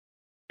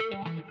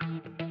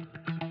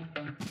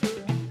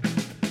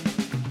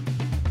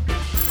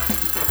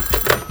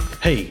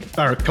Hey,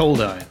 Barrack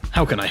Coldine,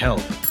 how can I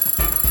help?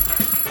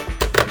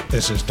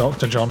 This is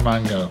Dr. John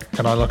Mango.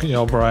 Can I look at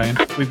your brain?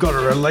 We've got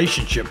a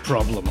relationship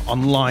problem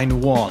on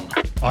line 1.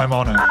 I'm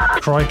on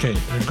it. Crikey,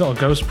 we've got a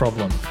ghost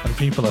problem, and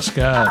people are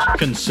scared.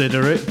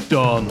 Consider it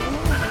done.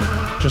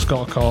 Just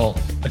got a call.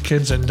 A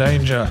kid's in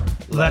danger.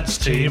 Let's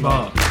team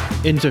up.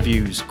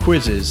 Interviews,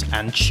 quizzes,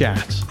 and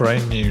chat.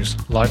 Brain news,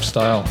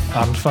 lifestyle,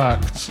 and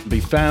facts, Be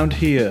found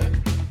here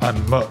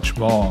and much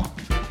more.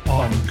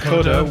 on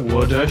Coulda,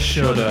 Woulda,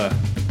 Shoulda.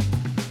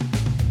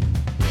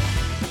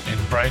 In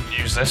Brain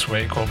News this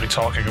week, we'll be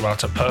talking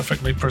about a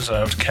perfectly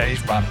preserved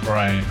caveman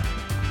brain.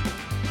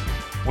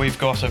 We've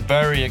got a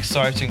very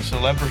exciting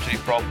celebrity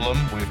problem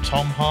with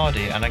Tom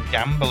Hardy and a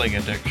gambling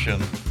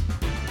addiction.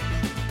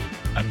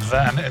 And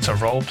then it's a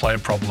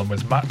roleplay problem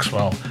with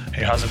Maxwell,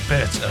 who has a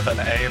bit of an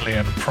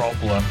alien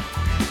problem.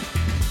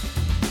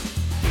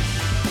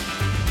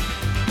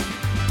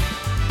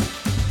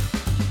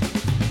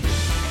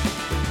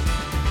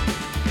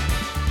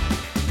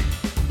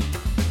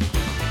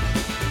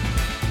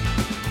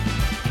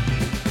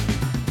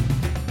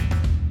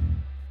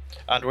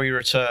 And we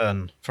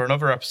return for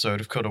another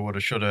episode of Coulda, Woulda,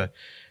 Shoulda.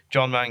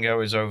 John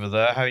Mango is over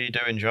there. How are you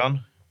doing,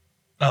 John?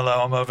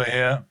 Hello, I'm over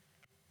here.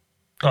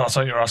 Oh, I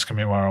thought you were asking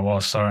me where I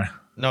was, sorry.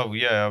 No,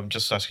 yeah, I'm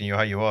just asking you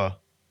how you are.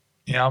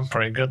 Yeah, I'm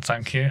pretty good,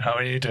 thank you. How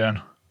are you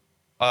doing?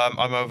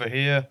 I'm over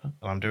here, and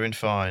I'm doing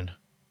fine.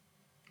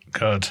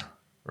 Good.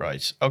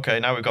 Right. Okay,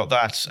 now we've got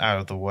that out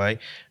of the way.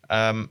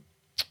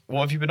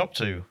 What have you been up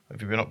to?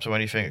 Have you been up to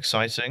anything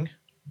exciting?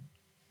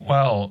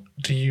 Well,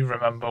 do you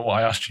remember what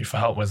I asked you for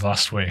help with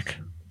last week?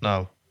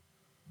 No.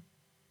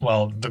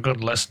 Well, the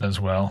good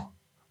listeners will,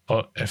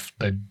 but if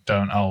they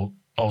don't, I'll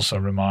also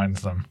remind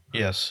them.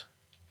 Yes.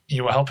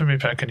 You were helping me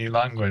pick a new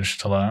language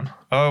to learn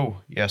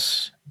Oh,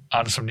 yes.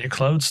 and some new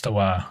clothes to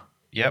wear.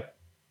 Yep.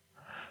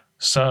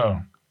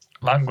 So,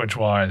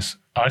 language-wise,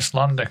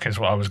 Icelandic is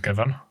what I was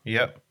given.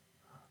 Yep.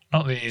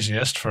 Not the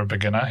easiest for a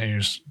beginner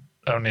who's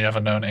only ever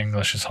known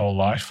English his whole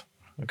life.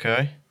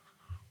 Okay.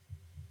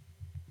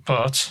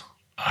 But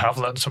I have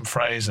learned some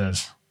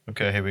phrases.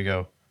 Okay, here we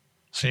go.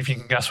 See if you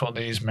can guess what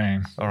these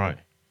mean. All right.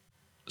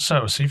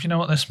 So, see if you know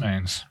what this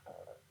means.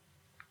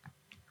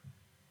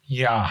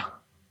 Yeah.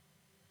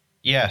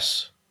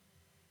 Yes.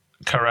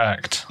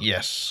 Correct.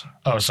 Yes.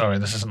 Oh, sorry,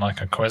 this isn't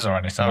like a quiz or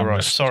anything. Oh, I'm right.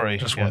 Just, Sorry.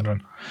 Just Yeah.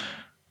 wondering.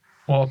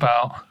 What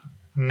about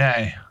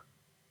nay?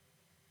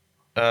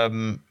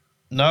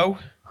 No?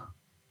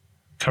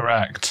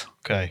 Correct.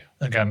 Okay.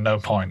 Again, no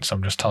points,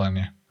 I'm just telling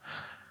you.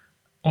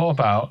 What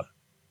about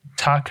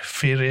tack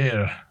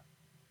fyrir?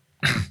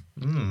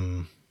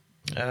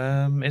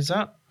 Is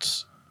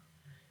that...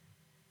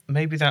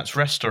 Maybe that's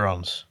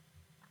restaurant.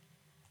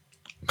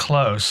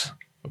 Close.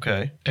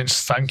 Okay.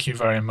 It's thank you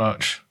very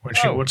much, which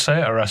Oh. you would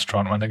say at a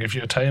restaurant when they give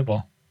you a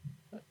table.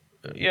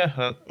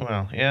 Yeah,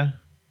 well, yeah.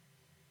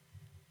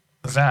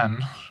 Then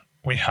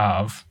we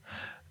have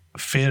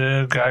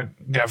fyrir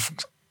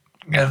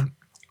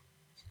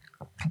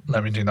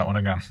Let me do that one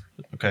again.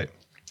 Okay.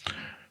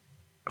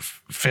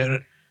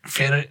 Fyrir.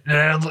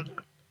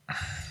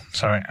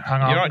 Sorry,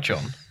 hang on. You're right,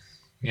 John.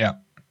 Yeah.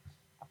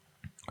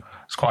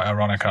 It's quite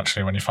ironic,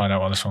 actually, when you find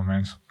out what this one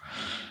means.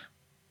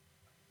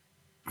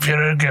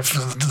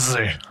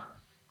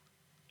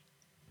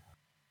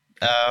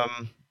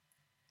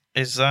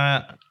 Is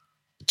that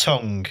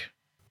tongue?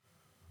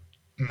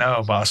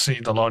 No, but I see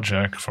the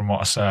logic from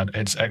what I said.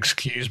 It's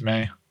excuse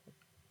me.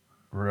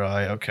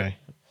 Right, okay.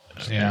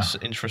 Yeah. It's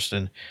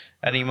interesting.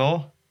 Any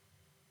more?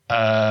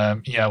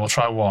 Yeah, we'll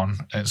try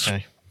one. It's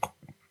Okay.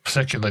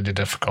 particularly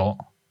difficult.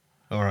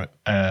 All right.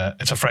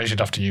 It's a phrase you'd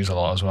have to use a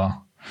lot as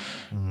well.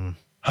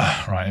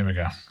 Right, here we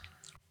go.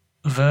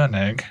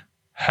 Vernig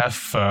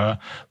heffer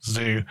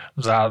zu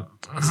that.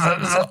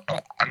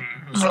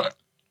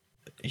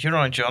 You're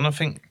right, John. I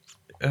think...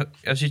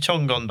 has your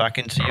tongue gone back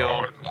into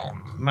your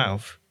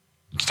mouth?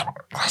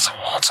 Glass of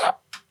water.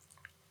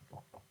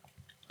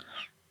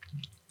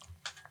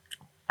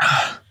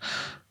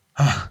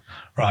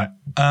 Right.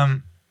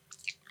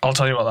 I'll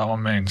tell you what that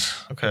one means.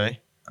 Okay.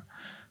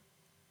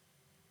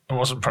 It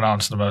wasn't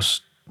pronounced the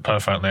most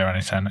perfectly or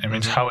anything. It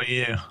means how are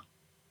you?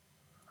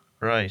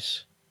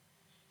 Right.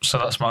 So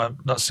that's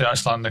the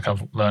Icelandic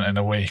I've learnt in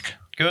a week.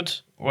 Good.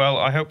 Well,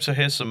 I hope to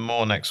hear some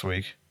more next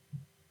week.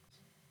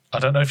 I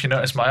don't know if you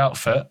noticed my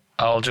outfit.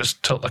 I'll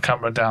just tilt the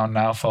camera down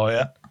now for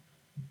you.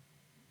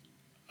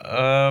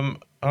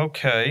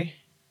 Okay.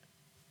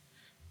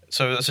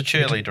 So that's a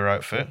cheerleader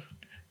outfit?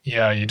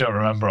 Yeah, you don't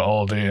remember it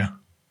all, do you?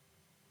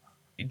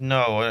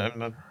 No,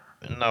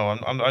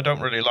 I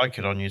don't really like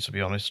it on you, to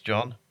be honest,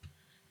 John.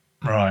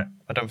 Right.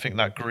 I don't think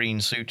that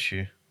green suits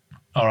you.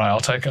 All right, I'll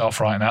take it off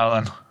right now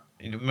then.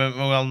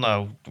 Well,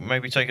 no.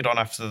 Maybe take it on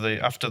after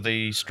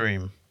the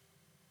stream.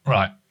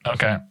 Right,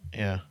 okay.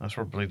 Yeah, that's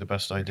probably the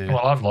best idea.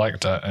 Well, I've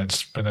liked it.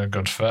 It's been a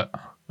good fit.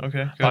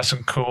 Okay, good. Nice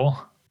and cool.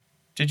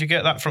 Did you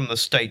get that from the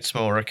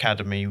Statesmore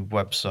Academy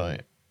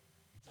website?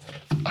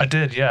 I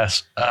did,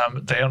 yes.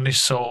 They only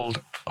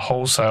sold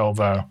wholesale,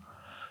 though.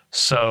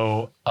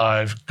 So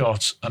I've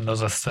got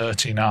another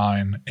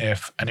 39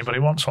 if anybody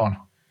wants one.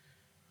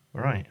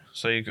 Right.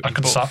 So you I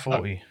can bought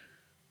 40.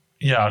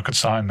 Yeah, I could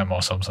sign them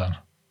or something.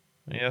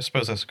 Yeah, I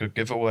suppose that's a good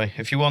giveaway.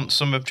 If you want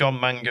some of John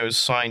Mango's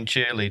signed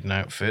cheerleading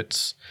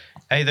outfits,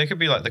 hey, they could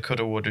be like the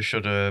coulda, woulda,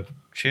 shoulda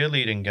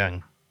cheerleading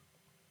gang.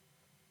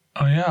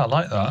 Oh yeah, I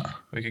like that.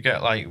 We could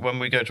get, like, when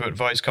we go to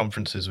advice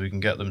conferences, we can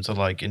get them to,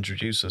 like,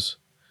 introduce us.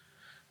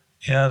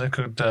 Yeah, they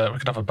could. We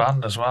could have a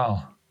band as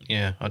well.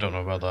 Yeah, I don't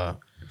know about that.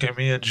 Give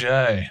me a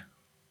J.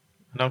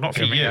 No, not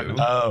for Give me you. an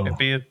O.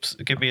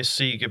 Give me a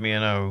C, give me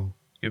an O,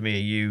 give me a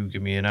U,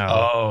 give me an L.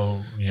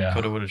 Oh yeah.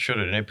 Coulda, woulda,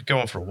 shoulda. And it'd go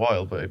on for a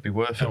while, but it'd be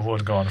worth it. It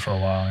would go on for a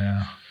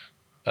while.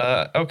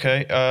 Yeah.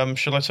 Okay,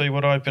 shall I tell you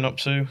what I've been up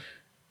to?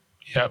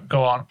 Yep.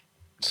 Go on.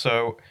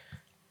 So,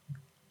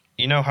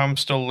 you know how I'm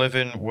still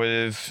living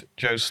with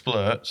Joe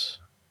Splurts?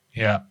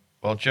 Yeah.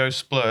 Well, Joe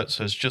Splurts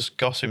has just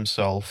got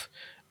himself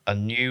a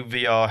new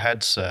VR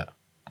headset,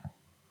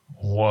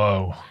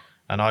 Whoa.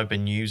 and I've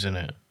been using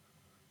it.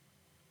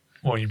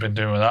 What have you been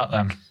doing with that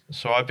then?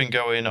 So I've been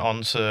going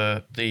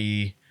onto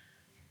the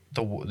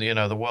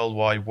World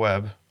Wide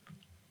Web,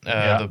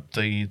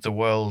 the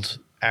world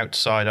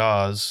outside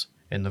ours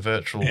in the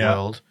virtual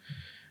world,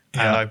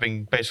 and Yeah. I've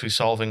been basically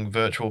solving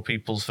virtual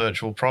people's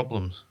virtual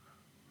problems.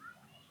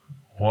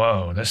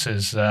 Whoa. This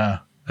is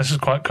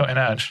quite cutting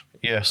edge.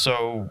 Yeah.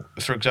 So,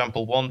 for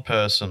example, one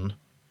person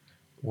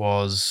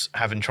was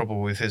having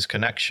trouble with his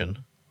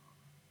connection,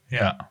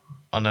 Yeah.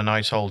 and then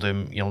I told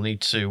him you'll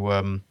need to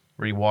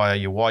rewire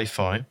your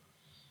Wi-Fi.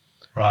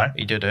 Right.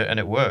 He did it, and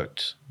it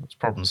worked. It's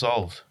problem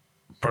solved.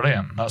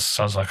 Brilliant. That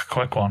sounds like a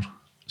quick one.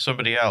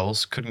 Somebody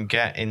else couldn't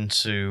get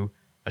into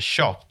a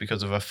shop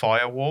because of a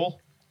firewall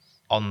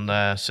on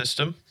their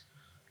system.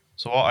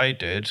 So what I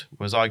did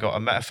was I got a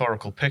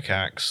metaphorical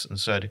pickaxe and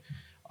said,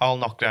 I'll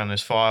knock down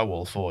this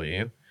firewall for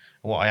you. And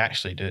what I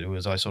actually did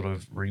was I sort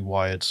of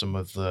rewired some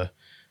of the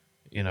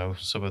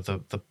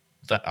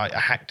I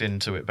hacked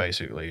into it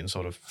basically and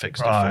sort of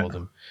fixed it for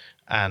them.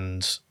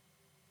 And,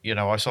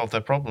 I solved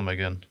their problem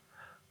again.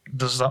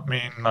 Does that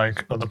mean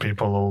like other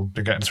people will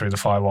be getting through the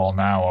firewall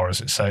now, or is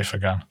it safe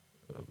again?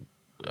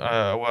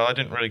 Well, I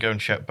didn't really go and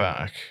check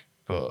back,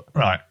 but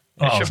Right.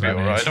 it should be all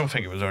right. I don't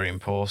think it was very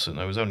important.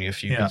 There was only a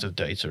few Yeah. bits of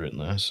data in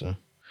there, so...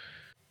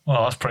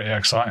 Well, that's pretty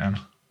exciting.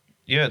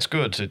 Yeah, it's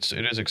good. It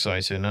is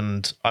exciting,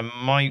 and I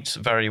might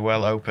very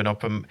well open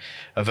up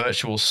a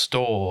virtual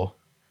store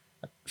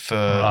for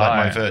like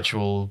my Right.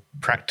 virtual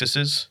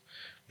practices,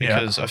 Yeah.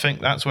 because I think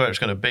that's where it's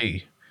going to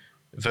be,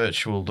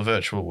 the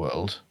virtual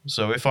world.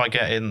 So if I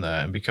get in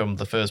there and become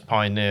the first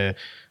pioneer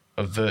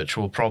of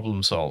virtual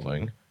problem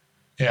solving,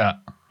 Yeah.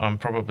 I'm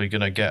probably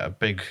going to get a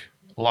big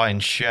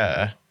lion's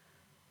share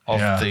of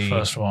the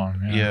first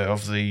one.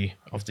 of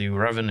the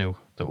revenue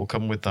that will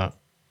come with that.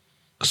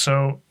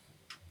 So,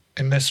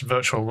 in this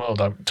virtual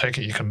world, I take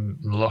it you can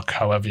look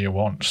however you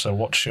want. So,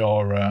 what's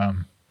your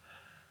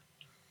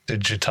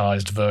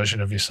digitized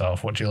version of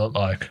yourself? What do you look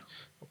like?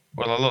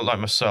 Well, I look like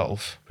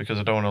myself because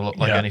I don't want to look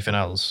like Yeah. anything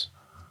else.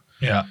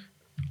 Yeah.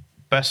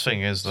 Best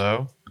thing is,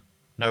 though,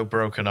 no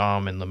broken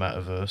arm in the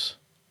metaverse.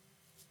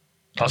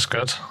 That's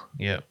good.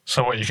 Yeah.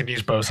 So, what, you can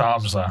use both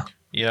arms there?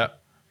 Yeah.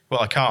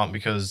 Well, I can't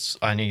because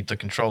I need the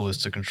controllers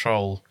to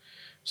control.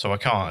 So I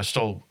can't.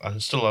 I'm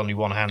still only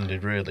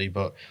one-handed, really.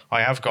 But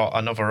I have got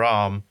another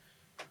arm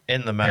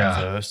in the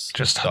metaverse.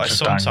 just that I just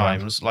dangling.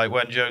 sometimes, like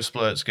when Joe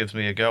Splurts gives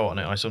me a go on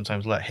it, I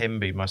sometimes let him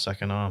be my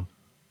second arm.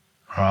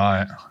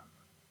 Right.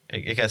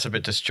 It gets a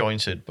bit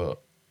disjointed,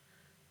 but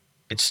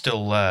it's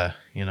still there,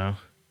 And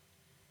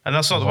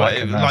that's not the way.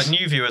 Liking Like this.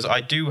 new viewers,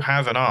 I do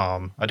have an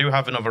arm. I do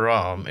have another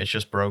arm. It's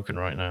just broken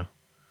right now.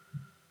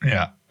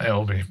 Yeah.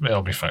 It'll be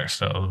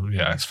fixed.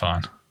 It's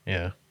fine.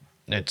 Yeah.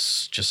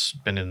 It's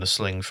just been in the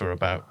sling for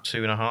about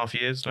 2.5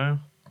 years now.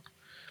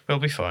 But it'll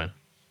be fine.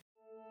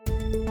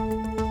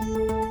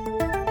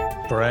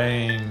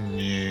 Brain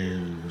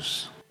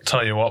news.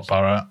 Tell you what,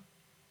 Barrett,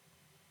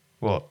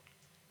 What?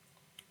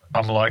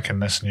 I'm liking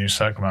this new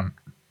segment.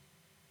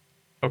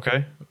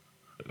 Okay.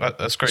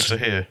 That's great to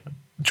hear.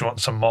 Do you want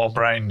some more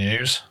brain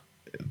news?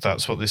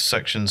 That's what this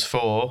section's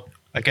for.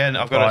 Again,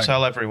 I've got Right. to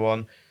tell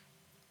everyone,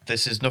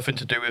 this is nothing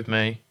to do with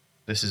me.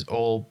 This is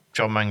all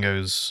John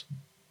Mango's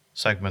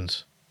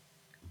segment.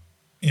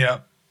 Yeah.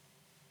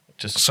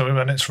 Just So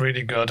when it's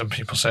really good and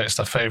people say it's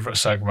their favourite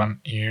segment,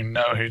 you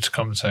know who to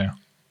come to.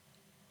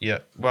 yeah.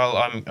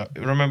 Well,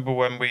 remember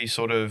when we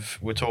sort of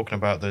were talking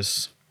about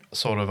this,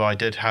 I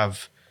did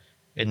have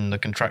in the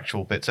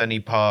contractual bits, any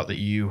part that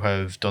you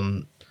have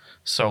done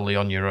solely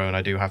on your own,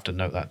 I do have to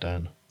note that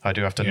down. I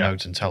do have to Yeah.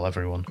 note and tell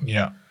everyone.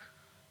 Yeah.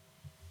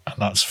 And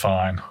that's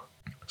fine.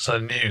 So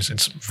news,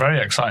 it's very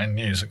exciting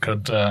news. It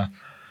could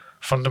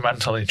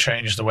fundamentally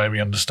change the way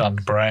we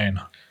understand brain.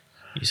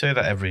 You say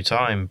that every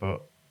time,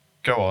 but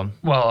go on.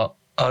 Well,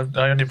 I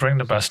only bring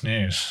the best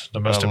news, the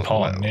most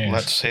important news.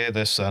 Let's hear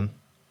this then.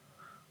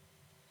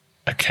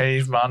 A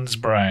caveman's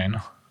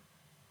brain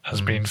has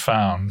been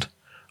found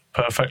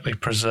perfectly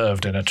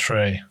preserved in a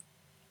tree.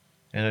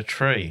 In a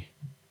tree.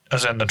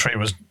 As in the tree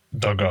was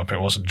dug up, it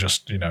wasn't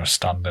just,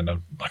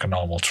 standing like a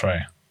normal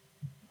tree.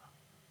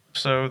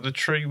 So the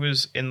tree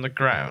was in the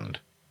ground.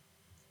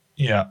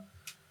 Yeah.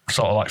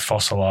 sort of like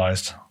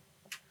fossilized.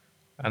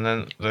 And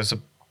then there's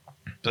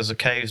a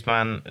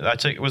caveman.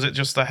 Was it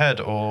just the head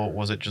or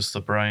was it just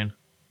the brain?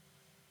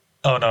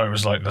 Oh no, it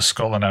was like the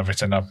skull and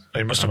everything.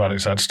 He must have had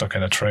his head stuck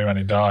in a tree when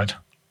he died.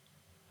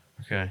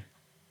 Okay.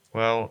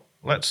 Well,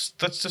 let's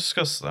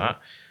discuss that.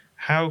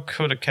 How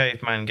could a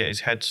caveman get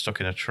his head stuck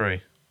in a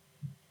tree?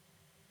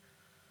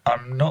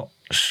 I'm not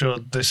sure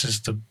this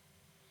is the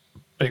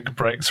big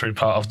breakthrough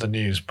part of the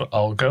news, but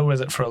I'll go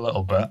with it for a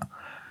little bit.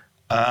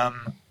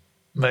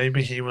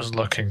 Maybe he was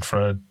looking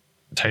for a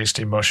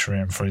tasty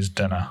mushroom for his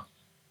dinner.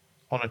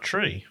 On a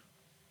tree?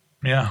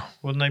 Yeah.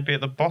 Wouldn't they be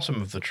at the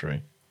bottom of the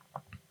tree?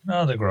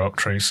 No, they grow up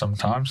trees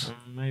sometimes.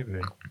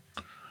 Maybe.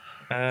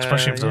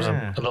 Especially if there's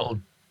a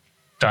little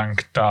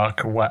dank,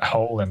 dark, wet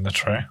hole in the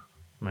tree.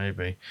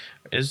 Maybe.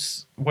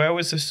 Where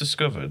was this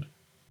discovered?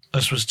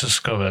 This was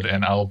discovered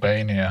in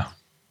Albania.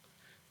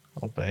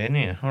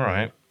 Albania, all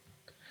right.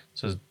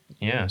 So,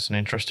 yeah, it's an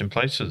interesting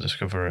place to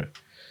discover it.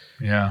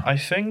 Yeah.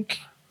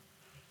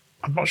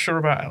 I'm not sure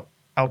about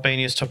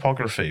Albania's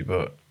topography,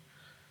 but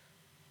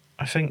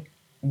I think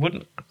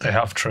they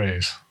have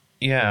trees?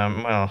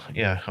 Yeah, well,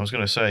 yeah, I was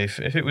going to say, if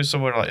it was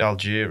somewhere like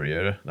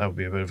Algeria, that would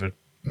be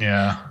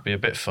be a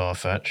bit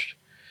far-fetched.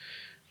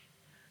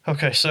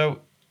 Okay, so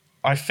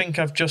I think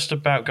I've just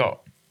about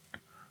got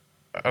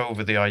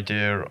over the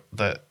idea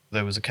that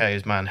there was a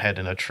caveman head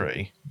in a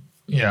tree.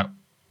 Yeah.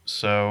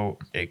 So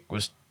it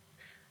was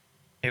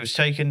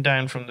taken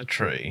down from the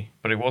tree,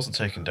 but it wasn't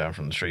taken down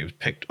from the tree. It was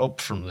picked up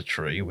from the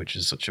tree, which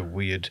is such a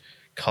weird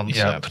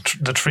concept.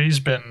 Yeah, the tree's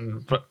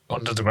been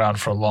under the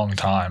ground for a long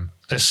time.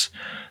 This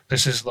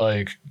is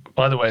like,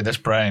 by the way, this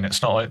brain,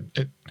 it's not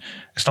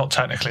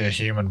technically a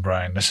human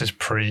brain. This is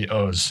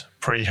pre-us,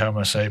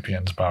 pre-Homo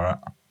sapiens, Barrett.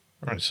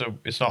 Right, so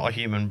it's not a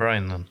human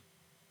brain then?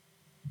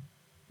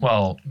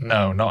 Well,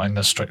 no, not in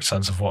the strict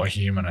sense of what a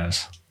human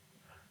is.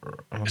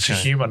 Okay.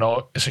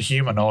 It's a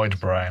humanoid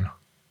brain.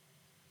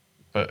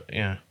 But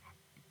yeah,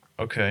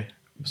 okay.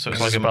 So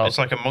it's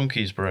like a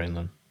monkey's brain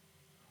then.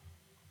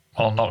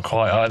 Well, not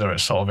quite either.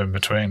 It's sort of in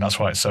between. That's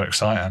why it's so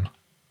exciting.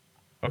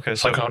 Okay,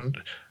 it's like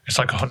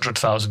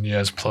 100,000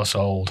 years plus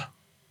old.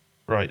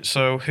 Right.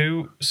 So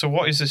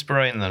what is this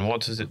brain then?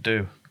 What does it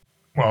do?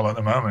 Well, at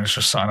the moment, it's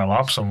just sat in a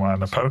lab somewhere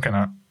and they're poking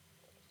it.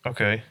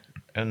 Okay.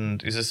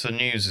 And is this the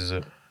news? Is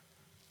it?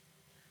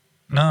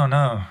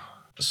 No.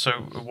 So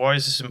why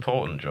is this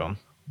important, John?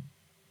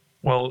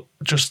 Well,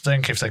 just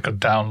think if they could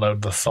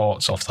download the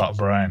thoughts off that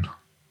brain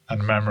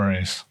and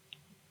memories.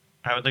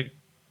 How would they?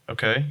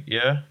 Okay,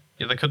 yeah,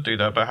 they could do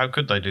that, but how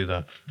could they do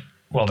that?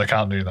 Well, they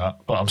can't do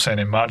that, but I'm saying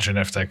imagine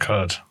if they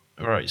could.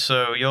 Right,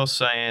 so you're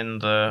saying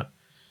that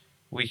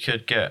we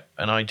could get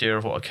an idea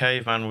of what a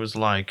caveman was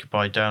like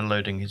by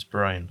downloading his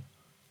brain?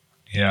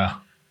 Yeah.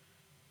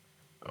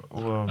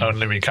 Well,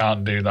 only we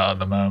can't do that at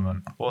the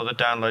moment. What are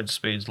the download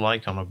speeds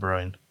like on a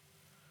brain?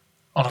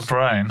 On a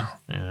brain?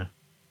 Yeah.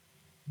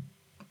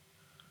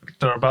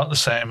 They're about the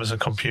same as a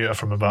computer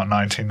from about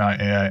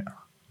 1998.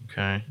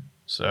 Okay,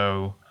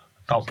 so...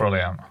 Not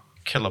brilliant.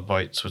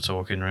 Kilobytes we're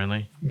talking,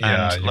 really.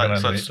 Yeah,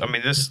 I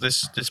mean,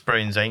 this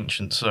brain's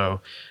ancient,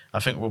 so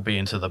I think we'll be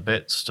into the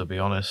bits, to be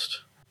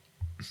honest.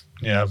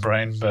 Yeah,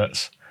 brain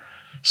bits.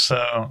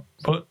 So,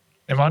 but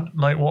imagine,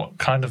 like, what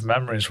kind of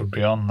memories would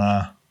be on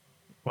there?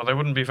 Well, they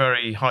wouldn't be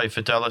very high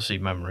fidelity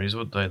memories,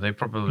 would they? They'd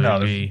probably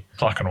be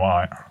black and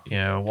white.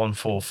 Yeah,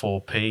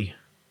 144p.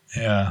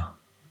 Yeah.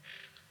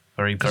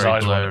 Very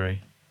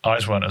blurry.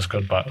 Eyes weren't as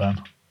good back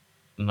then.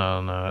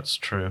 No, that's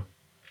true.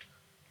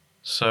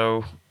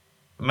 So,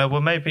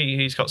 well, maybe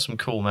he's got some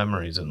cool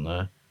memories in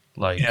there.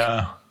 Like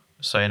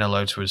saying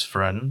hello to his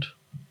friend.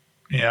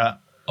 Yeah.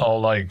 Or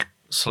like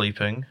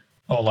sleeping.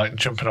 Or like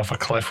jumping off a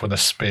cliff with a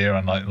spear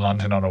and like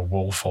landing on a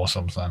wolf or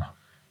something.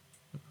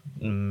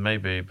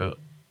 Maybe, but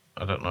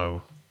I don't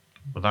know.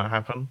 Would that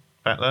happen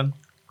back then?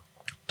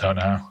 Don't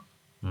know.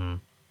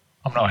 I'm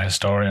not a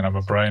historian, I'm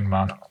a brain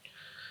man.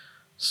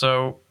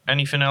 So,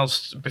 anything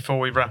else before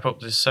we wrap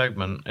up this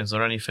segment? Is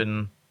there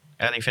anything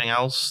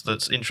else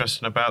that's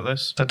interesting about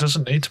this? There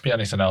doesn't need to be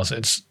anything else.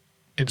 It's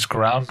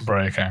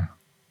groundbreaking.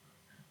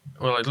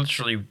 Well, it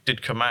literally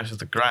did come out of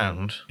the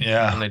ground.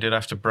 Yeah. And they did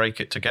have to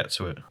break it to get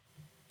to it.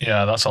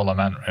 Yeah, that's all I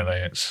meant,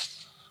 really.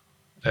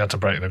 They had to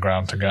break the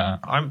ground to get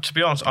it. To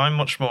be honest, I'm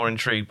much more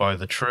intrigued by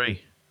the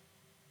tree.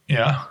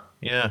 Yeah?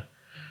 Yeah.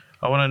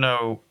 I want to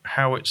know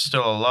how it's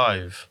still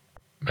alive.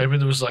 Maybe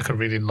there was like a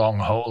really long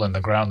hole in the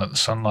ground that the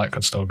sunlight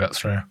could still get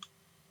through.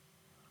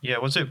 Yeah,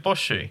 was it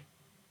bushy?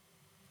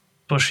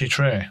 Bushy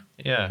tree?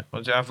 Yeah.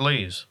 Did it have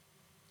leaves?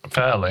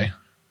 Fairly.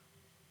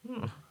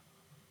 So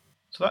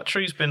that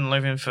tree's been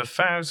living for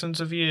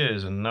thousands of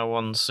years and no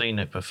one's seen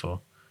it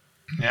before.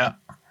 Yeah.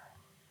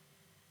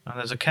 And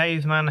there's a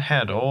caveman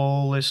head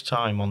all this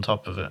time on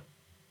top of it.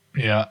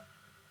 Yeah.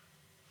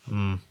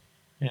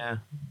 Yeah.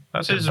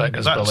 That's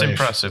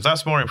impressive.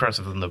 That's more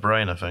impressive than the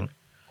brain, I think.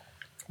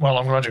 Well,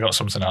 I'm glad you got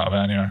something out of it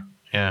anyway.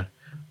 Yeah.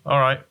 All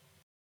right.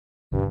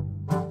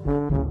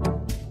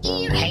 Do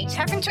you hate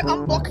having to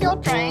unblock your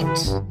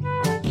drains?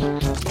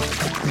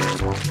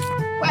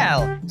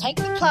 Well, take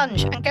the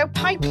plunge and go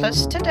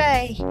pipeless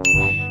today.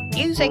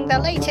 Using the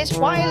latest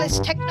wireless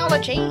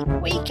technology,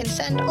 we can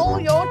send all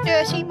your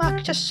dirty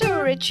muck to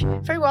sewerage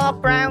through our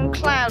brown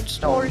cloud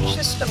storage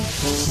system.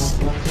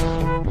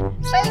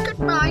 Say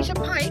goodbye to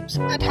pipes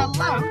and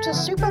hello to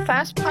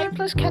superfast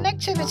pipeless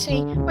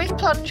connectivity with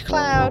Plunge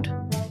Cloud.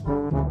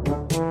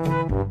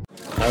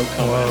 No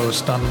comment. Whoa,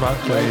 stand back,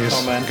 please. No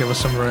comment. Give us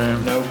some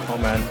room. No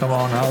comment. Come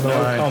on, out of the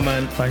No way.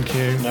 comment. Thank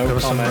you. No Give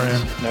us some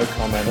comment. room. No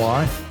comment.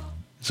 Why?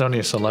 It's only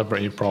a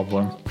celebrity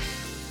problem.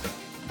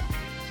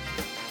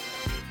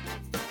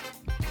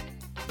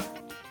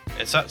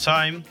 It's that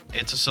time.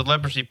 It's a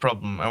celebrity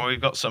problem, and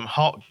we've got some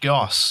hot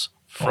goss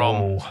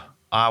from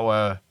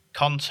our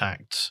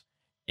contacts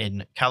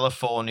in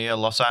California,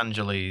 Los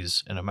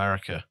Angeles, in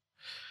America.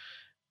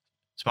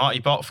 It's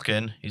Marty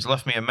Botkin. He's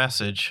left me a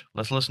message.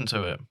 Let's listen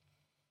to it.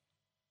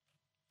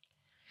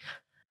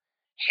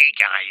 Hey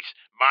guys,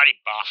 Marty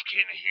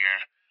Bofkin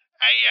here.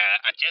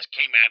 I just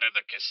came out of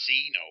the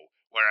casino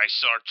where I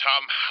saw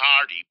Tom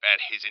Hardy bet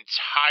his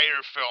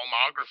entire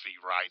filmography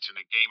rights in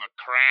a game of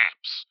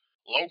craps.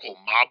 Local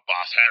mob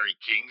boss Harry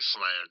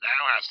Kingslayer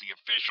now has the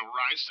official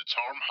rights to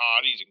Tom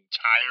Hardy's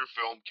entire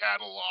film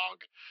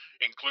catalog,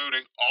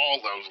 including all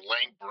those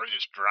lame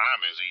British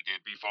dramas he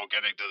did before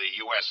getting to the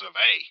US of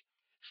A.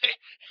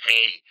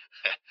 Hey,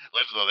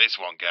 listen to this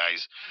one,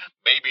 guys.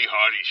 Maybe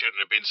Hardy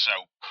shouldn't have been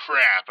so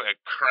crap at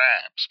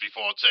craps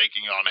before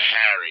taking on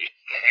Harry.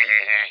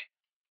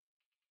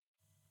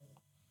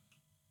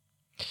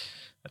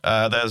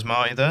 There's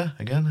Marty there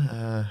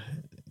again,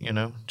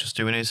 just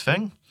doing his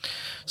thing.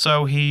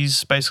 So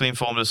he's basically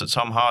informed us that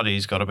Tom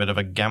Hardy's got a bit of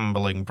a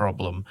gambling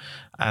problem,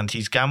 and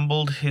he's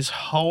gambled his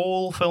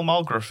whole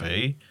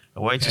filmography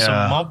away to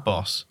some mob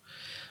boss.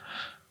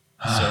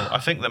 So I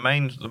think the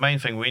main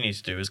thing we need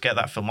to do is get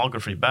that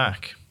filmography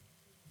back.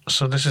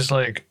 So this is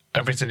like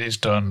everything he's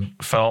done,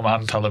 film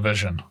and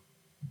television.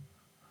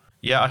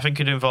 Yeah, I think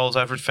it involves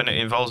everything. It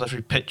involves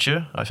every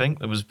picture, I think,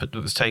 that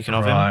was taken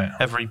of Right. him.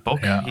 Every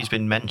book he's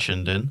been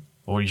mentioned in,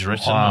 or he's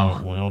written,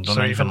 Wow. or done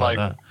So anything even like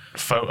that.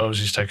 photos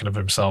he's taken of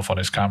himself on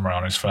his camera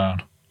on his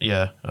phone.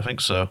 Yeah, I think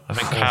so. I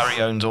think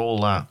Harry owns all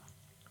that.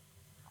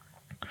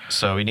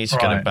 So he needs to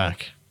get it Right.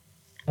 back.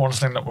 One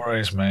thing that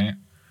worries me,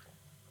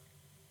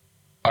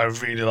 I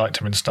really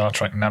liked him in Star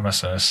Trek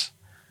Nemesis.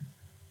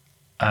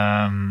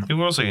 Who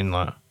was he in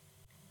that?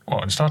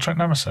 What, in Star Trek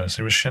Nemesis?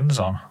 He was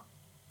Shinzon.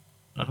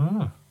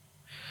 Oh.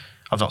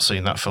 I've not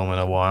seen that film in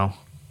a while.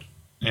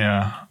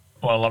 Yeah.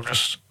 Well,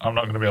 I'm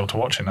not going to be able to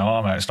watch it now,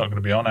 am I? It's not going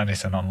to be on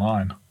anything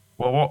online.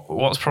 Well,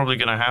 what's probably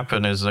going to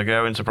happen is they're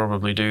going to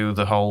probably do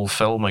the whole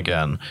film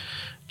again,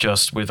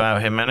 just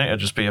without him in it. It'll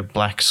just be a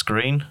black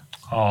screen.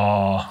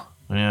 Oh,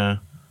 Yeah.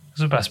 it's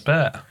the best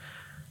bit.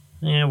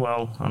 Yeah,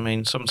 well, I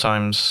mean,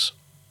 sometimes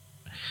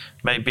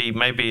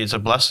maybe it's a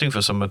blessing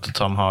for some of the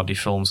Tom Hardy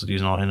films that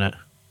he's not in it.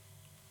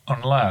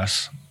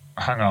 Unless,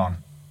 hang on,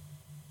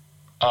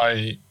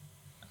 I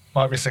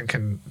might be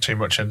thinking too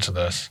much into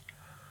this,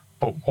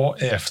 but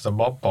what if the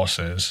mob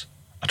bosses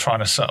are trying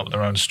to set up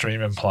their own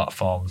streaming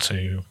platform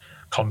to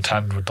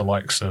contend with the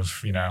likes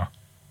of,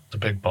 the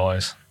big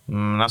boys?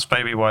 That's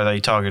maybe why they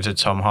targeted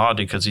Tom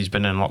Hardy, because he's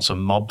been in lots of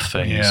mob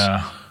things.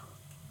 Yeah.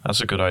 That's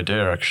a good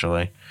idea,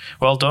 actually.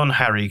 Well done,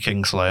 Harry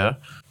Kingslayer.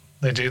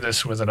 They do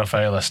this with enough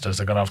A-listers,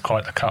 they're going to have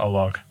quite the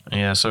catalogue.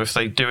 Yeah, so if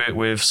they do it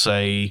with,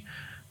 say,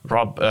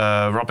 Robert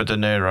De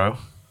Niro.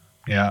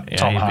 Yeah, Yeah,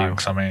 Tom he'd be-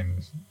 Hanks, I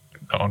mean,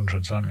 got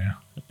hundreds, haven't you?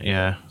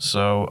 Yeah,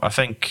 so I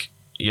think,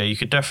 you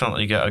could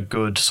definitely get a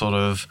good sort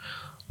of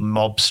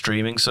mob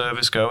streaming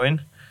service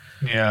going.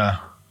 Yeah.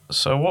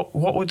 So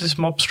what would this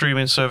mob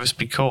streaming service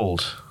be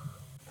called?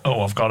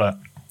 Oh, I've got it.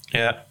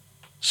 Yeah.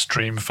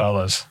 Stream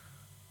Fellas.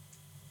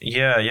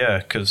 Yeah,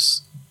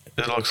 because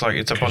it looks like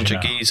it's a 'Cause, bunch you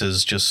of know,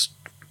 geezers just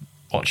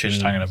watching.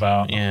 Just hanging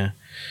about. Yeah.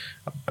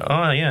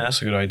 Oh, yeah,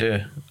 that's a good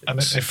idea. And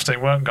if they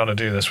weren't going to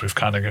do this, we've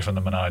kind of given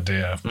them an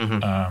idea.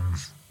 Mm-hmm.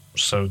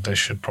 So they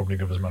should probably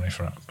give us money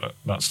for it. But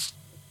that's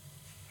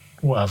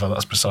whatever.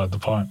 That's beside the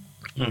point.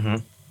 Mm-hmm.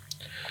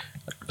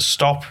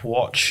 Stop,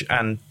 watch,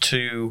 and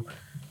 2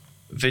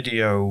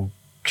 video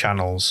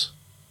channels.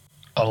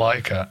 I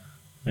like it.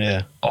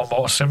 Yeah. Or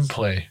more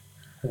simply,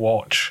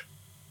 watch.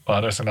 But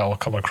I don't think that will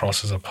come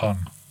across as a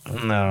pun.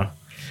 No.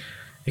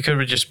 It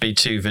could just be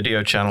 2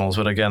 video channels,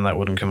 but again, that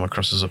wouldn't come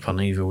across as a pun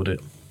either, would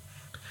it?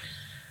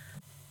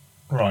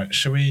 Right.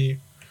 Should we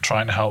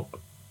try and help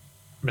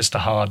Mr.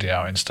 Hardy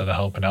out instead of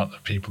helping out the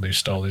people who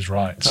stole his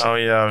rights? Oh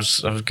yeah, I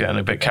was getting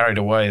a bit carried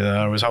away there.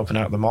 I was helping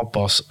out the mob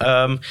boss.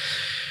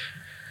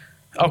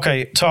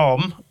 Okay,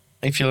 Tom,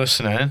 if you're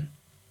listening,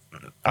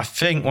 I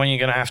think what you're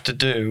going to have to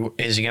do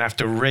is you're going to have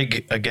to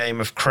rig a game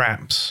of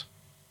craps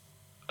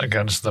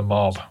Against the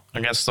mob.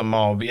 against the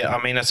mob. Yeah,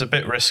 I mean, it's a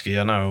bit risky,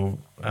 I know.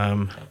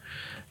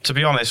 To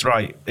be honest,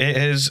 right,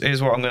 here's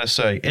what I'm going to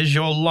say. Is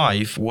your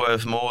life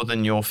worth more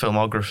than your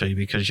filmography?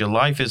 Because your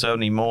life is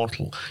only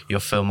mortal. Your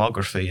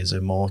filmography is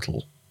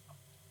immortal.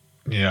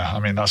 Yeah, I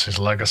mean, that's his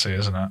legacy,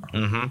 isn't it?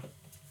 Mm-hmm.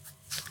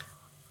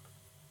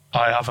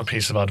 I have a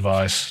piece of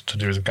advice to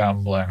do with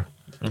gambling.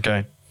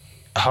 Okay.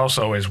 House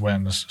always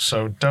wins,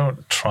 so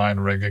don't try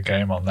and rig a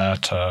game on their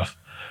turf.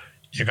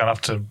 You're going to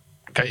have to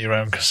get your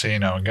own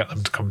casino and get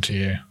them to come to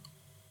you.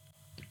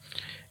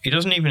 He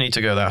doesn't even need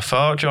to go that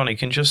far, John. He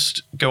can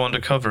just go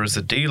undercover as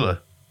the dealer.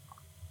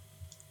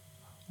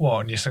 What,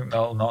 and you think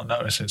they'll not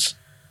notice it's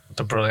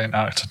the brilliant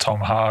actor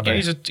Tom Hardy?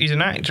 Yeah, he's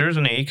an actor,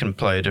 isn't he? He can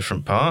play a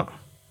different part.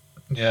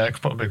 Yeah, he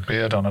could put a big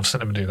beard on. I've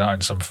seen him do that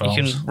in some films.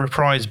 He can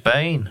reprise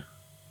Bane.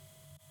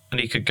 And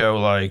he could go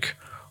like,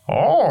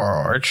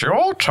 "Oh, it's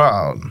your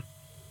turn.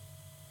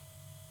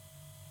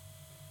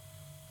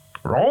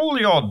 Roll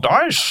your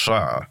dice,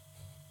 sir."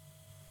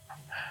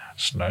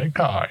 Snake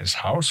Eyes,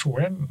 house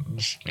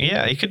wins.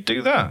 Yeah, he could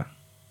do that.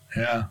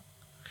 Yeah.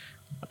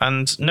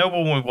 And no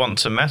one would want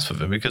to mess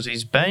with him because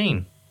he's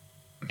Bane.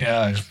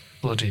 Yeah, he's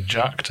bloody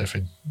jacked, if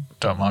you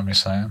don't mind me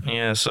saying.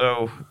 Yeah,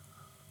 so...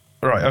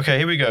 Right, okay,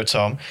 here we go,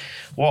 Tom.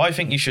 What I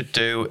think you should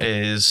do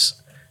is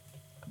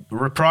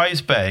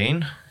reprise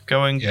Bane,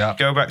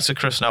 go back to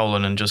Chris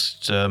Nolan and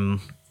just,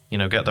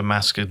 get the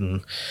mask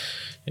and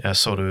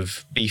sort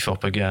of beef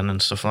up again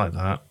and stuff like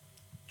that.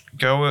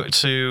 Go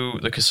to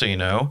the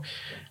casino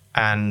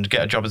and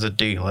get a job as a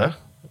dealer.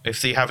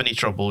 If they have any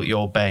trouble,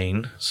 you're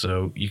Bane,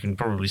 so you can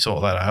probably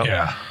sort that out.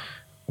 Yeah.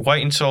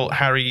 Wait until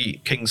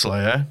Harry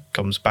Kingslayer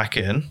comes back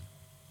in,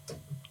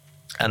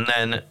 and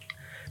then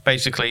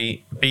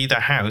basically be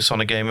the house on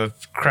a game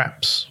of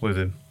craps with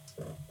him.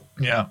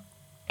 Yeah.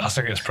 I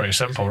think it's pretty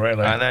simple,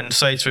 really. And then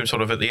say to him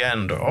sort of at the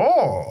end,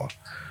 "Oh,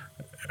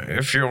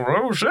 if you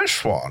lose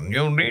this one,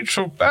 you'll need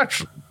to bet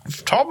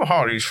Tom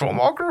Hardy's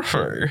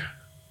filmography."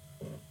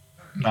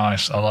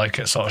 Nice. I like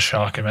it. Sort of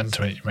shark him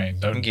into it, you mean?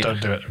 Don't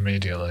do it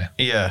immediately.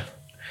 Yeah.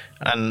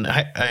 And,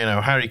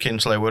 Harry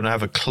Kingslayer wouldn't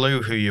have a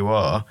clue who you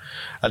are,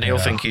 and he'll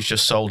think he's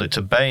just sold it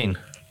to Bane.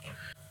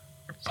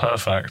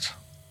 Perfect.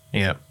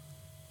 Yeah.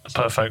 A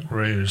perfect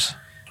ruse.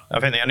 I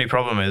think the only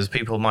problem is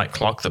people might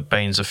clock that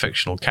Bane's a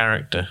fictional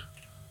character.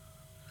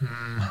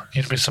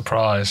 You'd be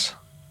surprised.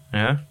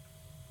 Yeah?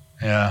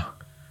 Yeah.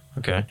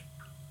 Okay.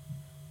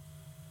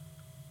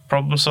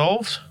 Problem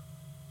solved?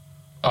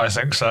 I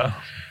think so.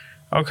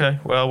 Okay,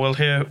 well, we'll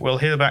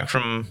hear back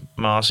from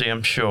Marcy,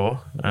 I'm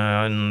sure,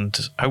 and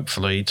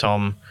hopefully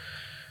Tom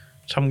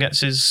gets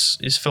his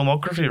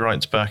filmography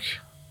rights back.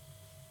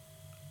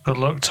 Good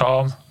luck,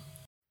 Tom.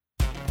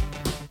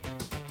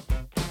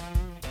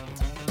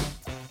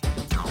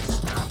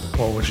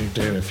 What would you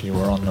do if you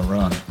were on the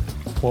run?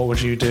 What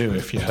would you do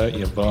if you hurt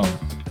your bum?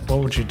 What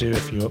would you do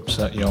if you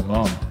upset your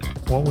mum?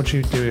 What would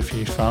you do if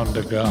you found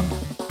a gun?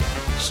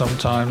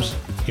 Sometimes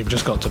you've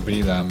just got to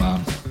be there,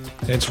 man.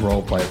 It's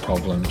roleplay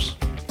problems.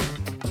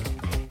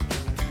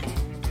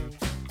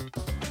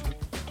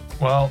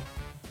 Well,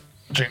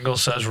 Jingle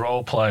says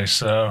roleplay,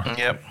 so...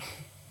 Yep.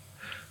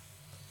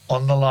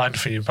 On the line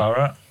for you,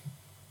 Barrett,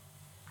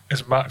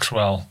 is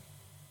Maxwell.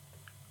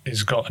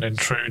 He's got an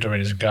intruder in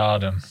his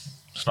garden.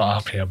 He's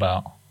not happy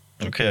about.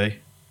 Okay.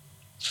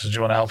 So do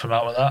you want to help him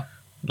out with that?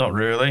 Not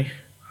really.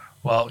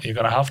 Well, you're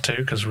going to have to,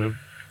 because we're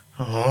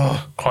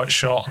quite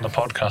short on the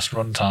podcast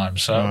runtime.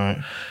 So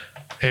Right.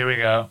 Here we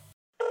go.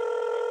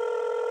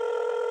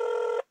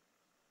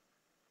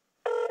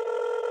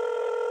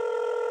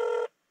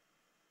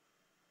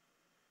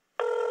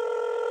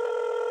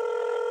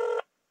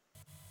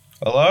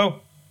 Hello?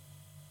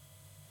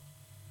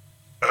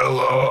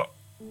 Hello.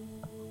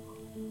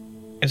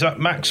 Is that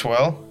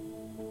Maxwell?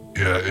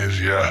 Yeah, it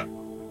is, yeah.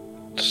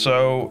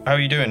 So, how are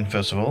you doing,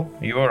 first of all?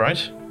 Are you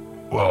alright?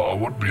 Well, I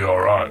would be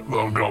alright, but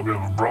I've got a bit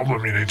of a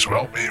problem you need to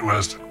help me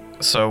with.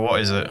 So, what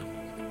is it?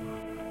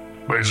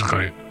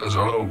 Basically, there's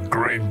a little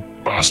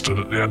green bastard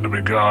at the end of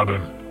my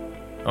garden.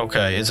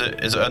 Okay, is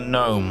it a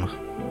gnome?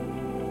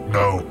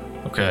 No,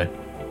 Okay.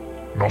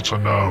 not a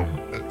gnome.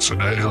 It's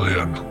an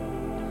alien.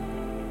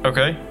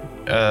 Okay.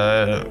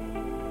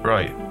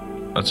 Right.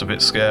 That's a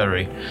bit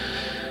scary.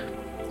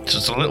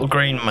 Just a little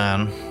green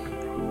man.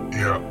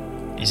 Yeah,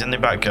 He's in the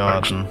back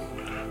garden.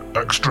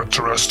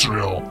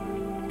 extraterrestrial.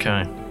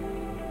 Okay.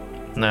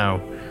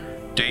 Now,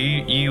 do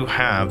you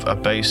have a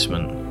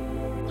basement?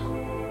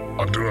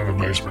 I do have a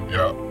basement,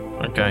 yeah.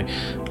 Okay.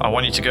 I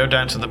want you to go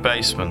down to the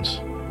basement.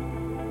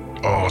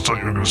 Oh, I thought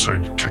you were going to say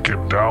kick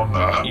him down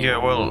there. Yeah,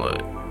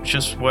 well,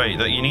 just wait.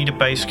 You need a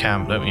base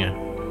camp, don't you?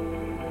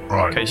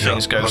 Right, in case yeah,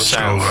 things go let's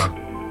south. go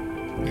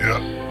then. Yeah.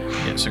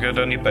 Yeah, so go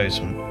down your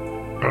basement.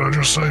 Can I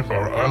just say,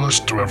 Barrett, I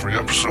listen to every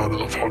episode of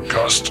the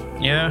podcast,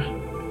 Yeah?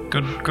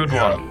 Good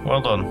Yeah. one.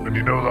 Well done. and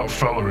you know that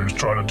fella who's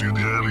trying to do the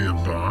alien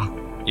bar?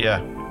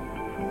 Yeah.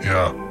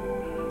 Yeah.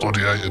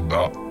 Bloody hated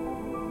that.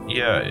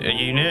 Yeah, are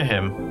you near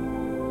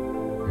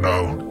him?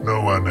 No,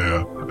 nowhere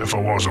near. If I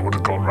was, I would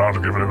have gone round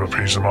and given him a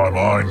piece of my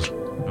mind.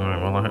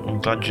 Alright, well,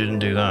 I'm glad you didn't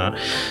do that.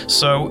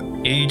 So,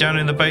 are you down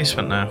in the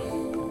basement now?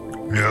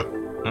 Yeah,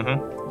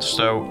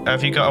 So,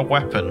 have you got a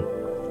weapon?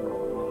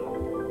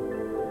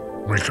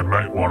 we can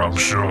make one, I'm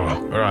sure.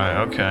 Right,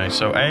 okay.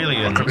 So, I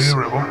aliens. can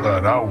hear him up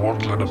there now,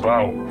 waddling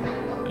about.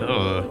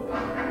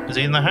 Ugh. Is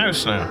he in the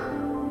house now?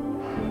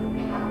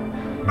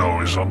 No,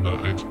 he's on the...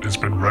 It's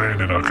been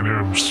raining, I can hear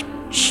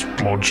him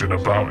splodging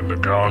about in the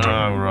garden.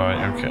 Oh,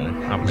 right, okay.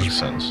 That makes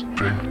sense.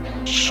 Big,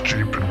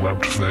 stupid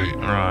webbed feet.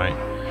 Right.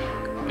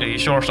 Are you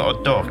sure it's not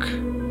a duck?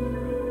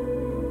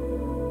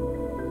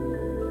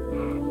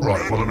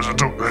 Right, well, it was a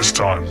duck this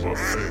time, but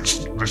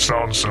they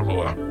sound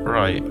similar.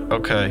 Right,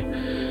 okay.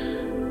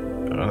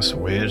 That's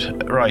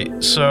weird.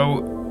 Right,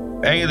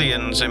 so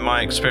aliens, in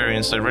my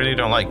experience, they really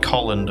don't like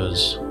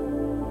colanders.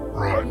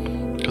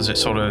 Right. Because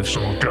it's sort of...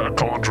 So I'll get a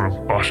colander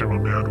and bash him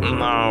on the head with it.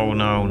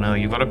 No.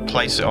 You've got to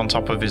place it on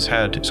top of his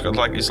head. It's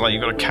like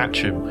you've got to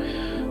catch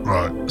him.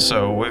 Right.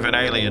 So with an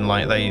alien,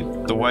 like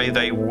the way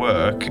they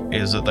work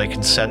is that they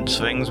can sense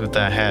things with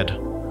their head.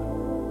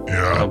 They've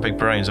Yeah. got big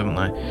brains, haven't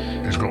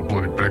they? He's got a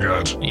bloody big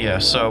head. Yeah,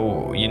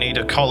 so you need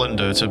a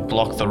colander to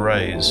block the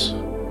rays,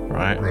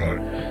 right?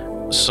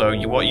 Right. So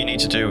what you need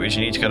to do is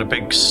you need to get a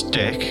big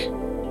stick,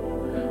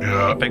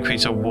 Yeah. a big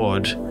piece of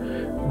wood,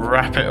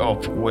 wrap it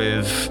up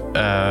with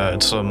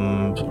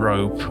some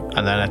rope,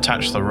 and then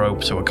attach the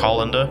rope to a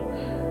colander.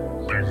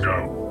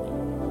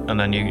 Bingo. And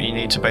then you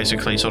need to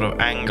basically sort of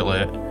angle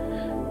it,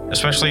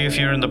 especially if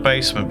you're in the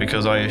basement,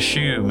 because I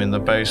assume in the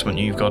basement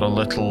you've got a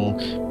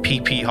little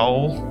pee-pee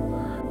hole.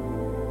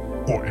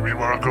 What, you mean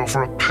where I go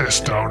for a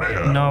piss down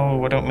here?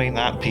 No, I don't mean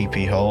that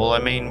pee-pee hole. I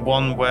mean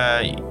one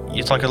where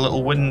it's like a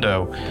little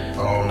window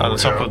Oh, at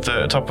the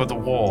yeah. top of the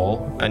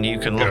wall, and you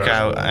can look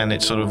Yeah. out, and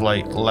it's sort of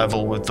like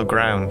level with the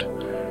ground.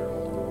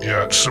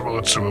 Yeah, it's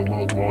similar to a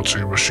World War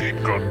II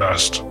machine gun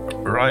nest.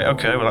 Right,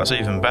 okay, well that's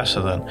even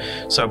better then.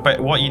 So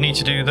what you need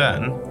to do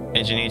then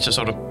is you need to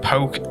sort of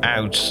poke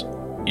out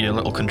your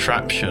little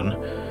contraption,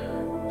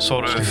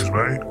 sort Excuse of,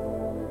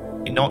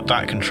 me? not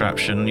that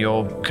contraption,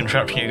 your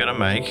contraption you're going to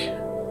make.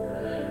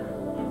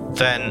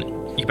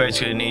 Then you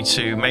basically need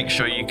to make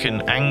sure you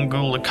can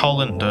angle the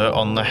colander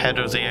on the head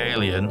of the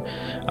alien,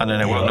 and then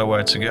it won't Yeah. know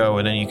where to go,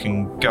 and then you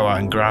can go out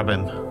and grab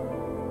him.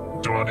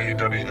 Do I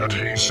need any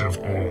adhesive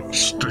or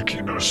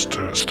stickiness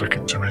to stick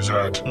it to his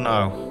head?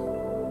 No,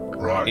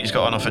 Right. he's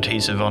got enough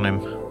adhesive on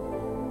him.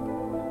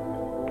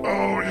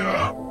 Oh,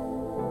 yeah.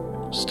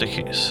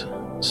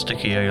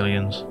 Sticky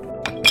aliens.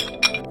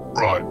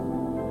 Right.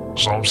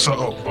 So I'm set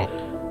up, but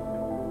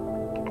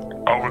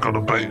how are we going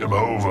to bait him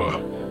over?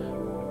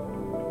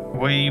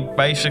 We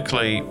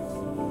basically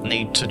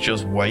need to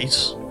just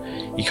wait.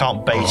 You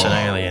can't bait an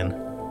alien.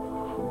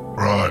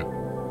 Right.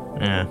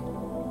 Yeah.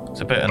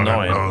 It's a bit didn't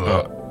annoying,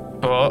 know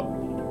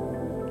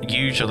but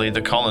usually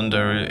the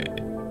colander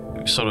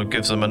sort of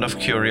gives them enough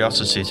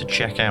curiosity to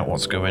check out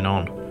what's going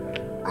on.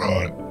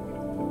 Right.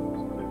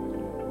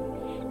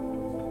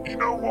 You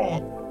know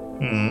what?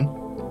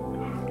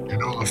 You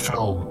know the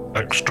film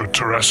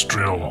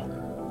Extraterrestrial?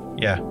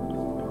 Yeah.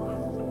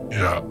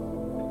 Yeah.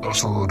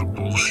 That's a load of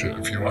bullshit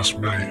if you ask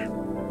me.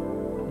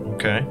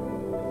 Okay.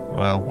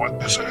 Well, When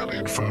this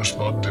alien first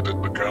landed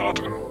in the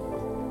garden,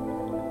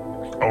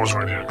 I was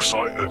really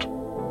excited.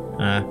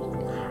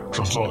 Because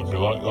I thought it'd be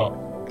like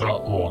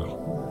that one.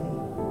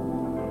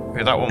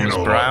 yeah, that one You was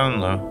know, brown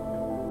though.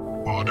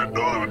 Well, I didn't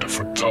know there were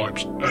different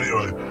types.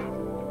 Anyway,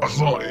 I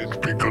thought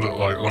he'd be good at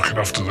like looking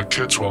after the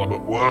kids while I'm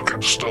at work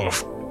and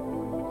stuff.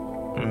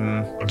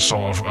 And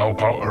sort of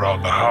help out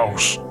around the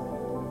house.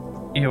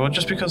 Yeah, well,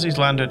 just because he's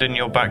landed in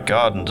your back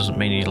garden doesn't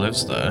mean he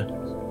lives there.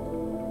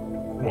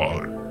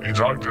 Well, he's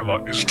acting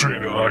like he's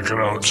treating it like an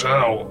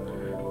hotel.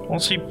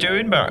 What's he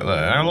doing back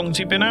there? How long has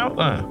he been out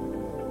there?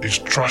 He's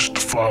trashed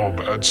the flower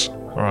beds,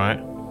 Right.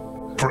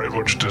 pretty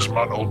much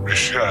dismantled my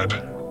shed,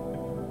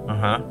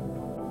 Uh-huh.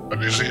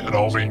 and he's eaten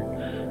all me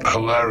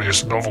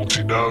hilarious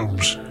novelty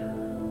gnomes.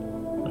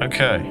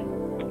 Okay.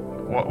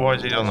 Why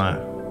has he done that?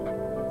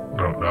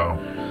 Don't know.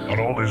 And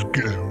all his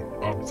goo,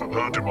 I've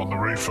heard him on the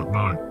reef at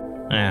night,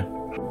 Yeah.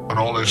 and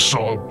all his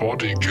sort of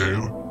body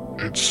goo,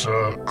 it's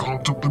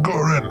clogged up the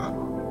gutter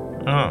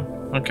in. Oh,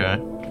 okay.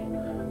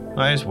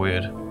 That is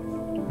weird.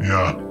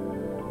 Yeah.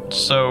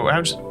 So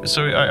I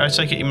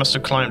take it he must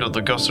have climbed up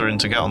the gutter in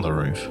to get on the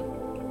roof.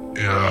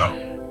 Yeah.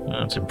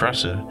 That's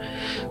impressive.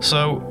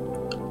 So,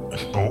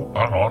 Oh,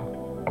 hang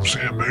on. I'm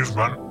seeing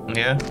movement.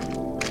 yeah,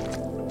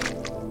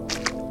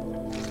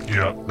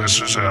 Yeah,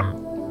 this is him.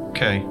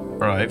 okay.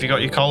 Right, have you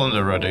got your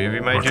colander ready? Have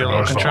you made your little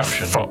Recognise that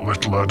contraption? fat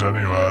little head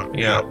anywhere.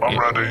 Yeah, I'm yeah.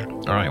 ready.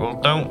 Alright, well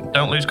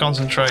don't lose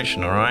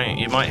concentration, alright?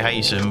 You might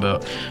hate him,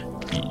 but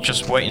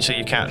just wait until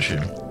you catch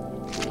him.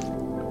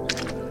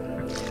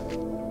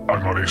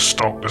 Hang on, he's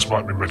stopped. This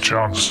might be my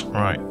chance.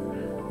 Right.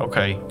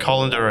 Okay,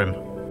 colander him.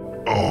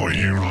 Oh,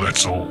 you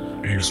little.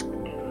 He's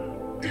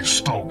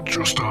stopped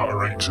just out of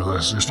range of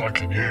this. It's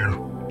like in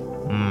you.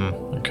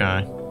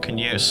 Okay. Can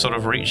you sort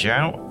of reach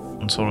out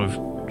and sort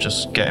of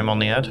just get him on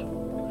the head?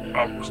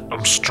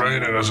 I'm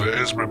straining as it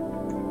is.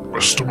 My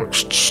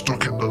stomach's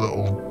stuck in the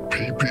little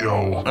pee-pee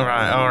hole.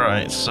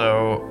 Alright,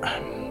 so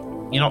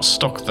you're not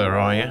stuck there,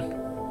 are you?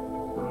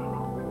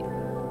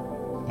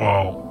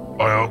 Well,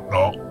 I hope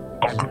not.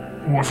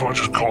 What if I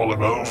just call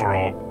him over,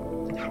 or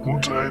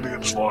what's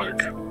aliens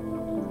like?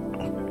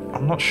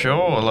 I'm not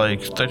sure,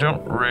 like, they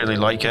don't really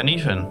like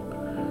anything.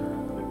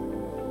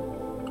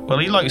 Well,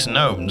 he likes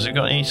gnomes. You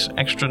got any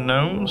extra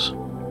gnomes?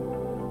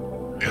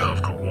 Yeah,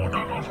 I've got one.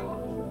 Hang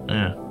on.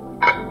 Yeah.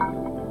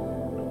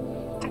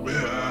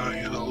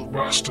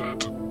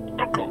 bastard.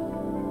 I've got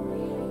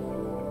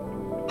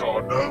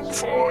a gnome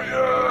for you.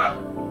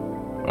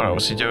 Alright,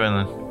 what's he doing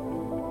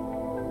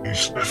then? He's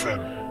sniffing.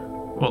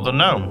 What, the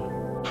gnome?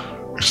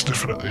 He's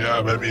sniffing at the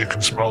air. Maybe you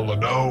can smell the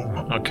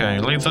gnome. Okay,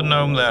 leave the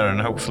gnome there and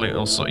hopefully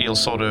he'll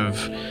sort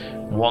of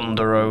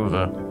wander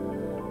over.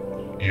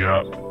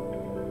 Yep.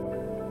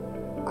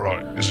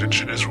 Right, he's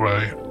inching his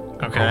way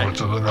Okay. over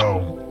to the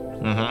gnome.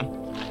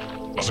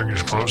 Mm-hmm. I think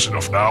he's close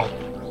enough now.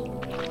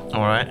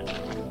 Alright.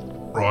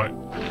 Right,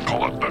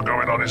 colander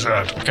going on his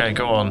head. Okay,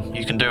 go on.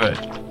 You can do it.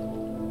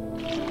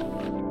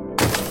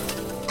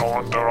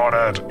 Colander on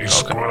head. He's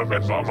Okay.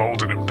 squirming, but I'm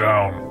holding him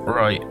down.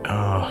 Right.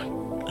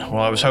 Well,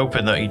 I was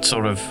hoping that he'd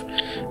sort of...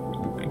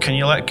 Can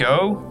you let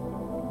go?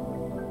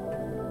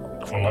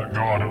 If I let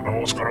go, I don't know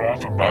what's going to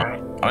happen,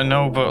 Barrett. I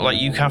know, but like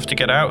you have to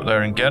get out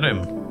there and get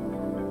him.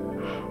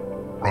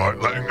 Right,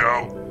 let him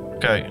go.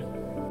 Okay.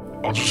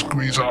 I'll just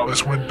squeeze out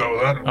this window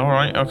then.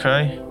 Alright,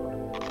 okay.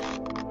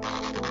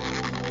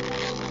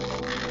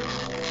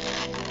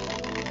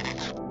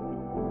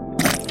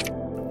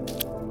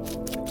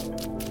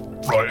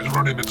 Right, he's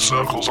running in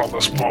circles on the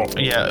spot.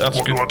 Yeah, that's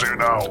What good. do I do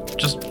now?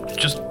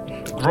 Just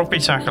rugby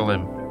tackle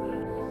him.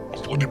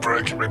 Bloody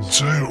break him in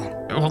two.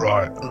 Well,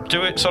 Right,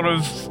 Do it sort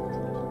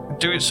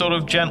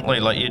of gently,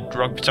 like you're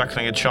rugby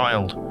tackling a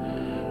child.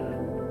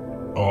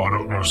 oh, I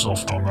don't go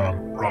soft on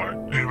them.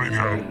 Right, here we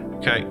go.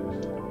 Okay.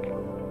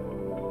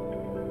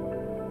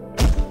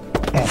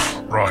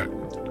 Oof, right.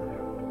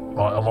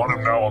 Right, I'm on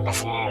him now on the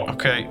floor.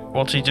 Okay,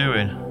 what's he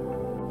doing?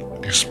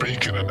 He's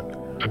speaking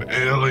an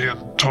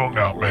alien tongue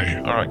at me.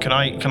 Alright, can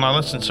I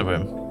listen to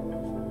him?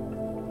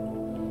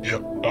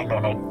 Yep, hang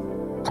on,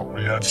 I'll put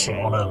my headset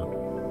on him.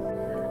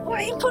 Why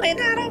are you putting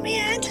that on my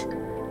head?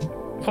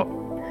 What?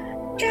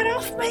 Get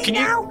off me Can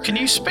now!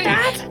 you speak?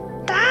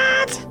 Dad!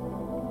 Dad!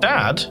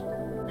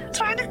 Dad?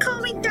 Trying to call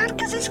me Dad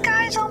because this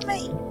guy's on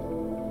me.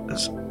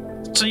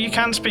 So you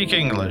can speak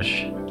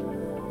English?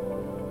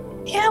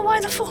 Yeah, why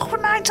the fuck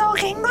wouldn't I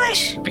talk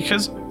English?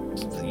 Because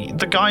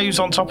the guy who's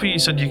on top of you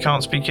said you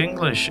can't speak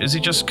English. Is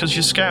it just because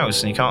you're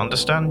Scouse and he can't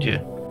understand you?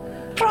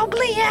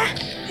 Probably, yeah.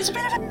 He's a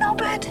bit of a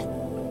knobhead.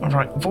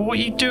 Alright, but what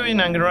are you doing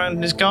hanging around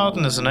in his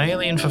garden as an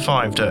alien for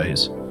 5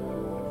 days?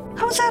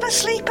 I was at a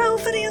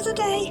sleepover the other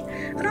day,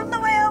 and on the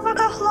way home I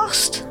got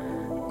lost.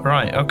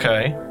 Right,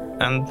 okay.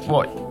 And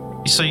what?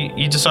 So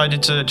you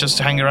decided to just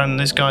hang around in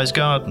this guy's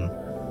garden?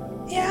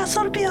 Yeah, I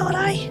thought it'd be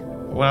alright.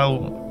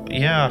 Well,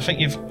 yeah, I think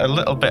you've a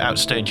little bit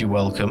outstayed your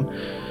welcome.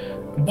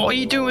 What are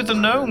you doing with the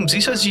gnomes?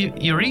 He says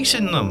you're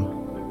eating them.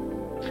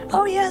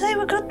 Oh yeah, they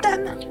were good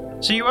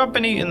then. So you have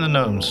been eating the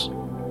gnomes?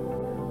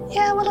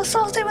 Yeah, well I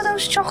thought they were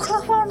those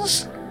chocolate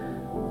ones.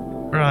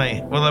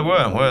 Right, well they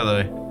weren't, were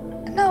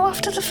they? No,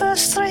 after the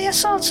first three I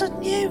sort of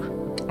knew.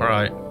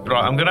 Right,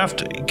 I'm gonna have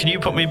to... Can you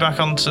put me back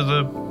onto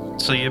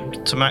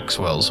to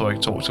Maxwell so I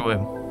can talk to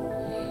him?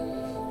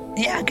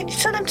 Yeah, can you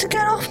tell him to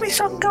get off me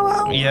so I can go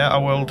home? Yeah, I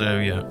will do,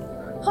 yeah.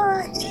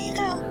 Alright, here you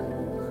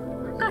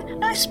go.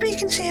 Nice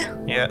speaking to you.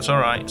 Yeah, it's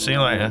alright. See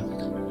you later.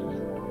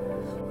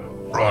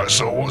 Right,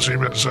 so what's he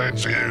been saying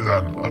to you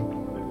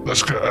then?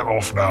 Let's get him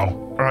off now.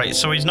 Right,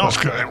 so he's not... Let's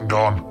get him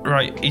gone.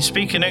 Right, he's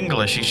speaking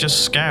English, he's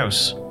just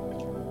Scouse.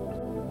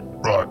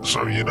 Right,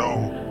 so you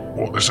know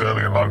what this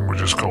alien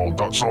language is called.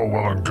 That's all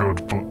well and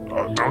good, but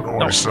I don't know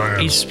what he's saying.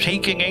 He's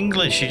speaking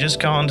English, you just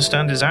can't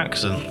understand his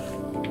accent.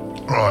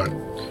 Right.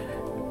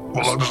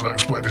 Well, that doesn't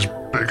explain his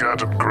big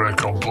head and grey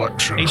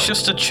complexion. He's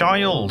just a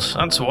child,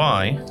 that's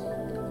why.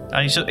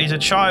 And he's a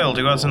child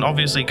who hasn't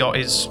obviously got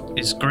his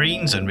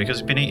greens in because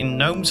he's been eating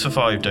gnomes for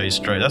 5 days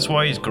straight. That's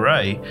why he's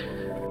grey.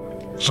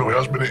 So he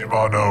has been eating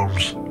my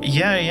gnomes.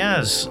 Yeah, he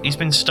has. He's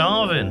been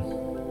starving.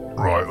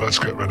 Right, let's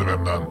get rid of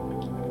him then.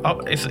 Oh,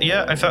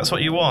 if that's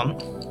what you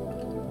want.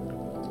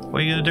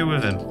 What are you gonna do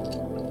with him?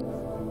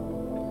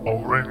 I'll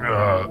ring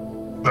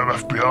them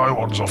FBI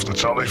ones off the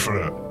telly for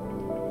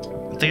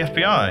it. The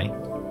FBI?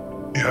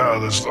 Yeah,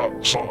 there's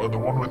that sort of the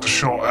one with the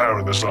short hair,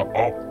 and there's that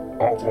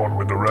hot one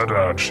with the red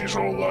hair. And she's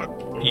all like,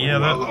 Yeah,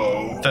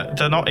 hello.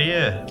 they're not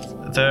here.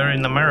 They're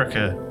in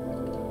America.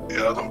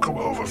 Yeah, they'll come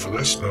over for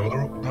this though.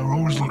 They're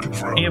always looking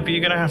for him. Yeah, but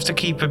you're gonna have to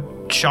keep a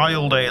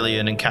child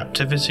alien in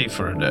captivity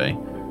for a day.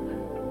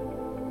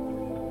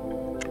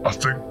 I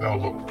think they'll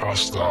look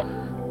past that.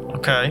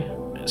 Okay.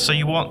 So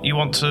you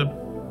want to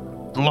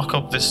lock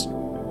up this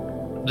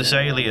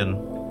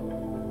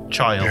alien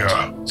child?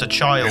 Yeah. It's a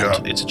child.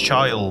 Yeah. It's a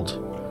child.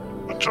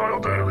 A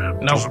child alien.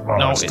 No, Doesn't matter.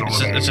 no, It's still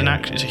it's an an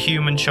alien. it's a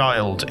human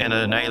child in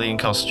an alien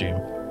costume.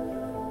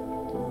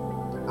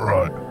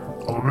 Right.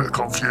 I'm a bit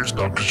confused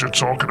now because you're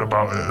talking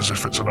about it as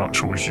if it's an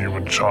actual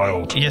human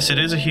child. Yes, it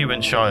is a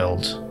human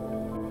child.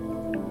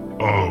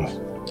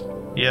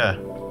 Oh. Yeah,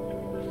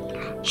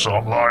 So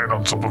I'm lying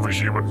on top of a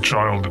human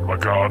child in my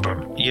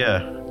garden, yeah.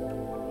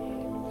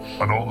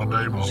 and all the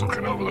neighbours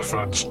looking over the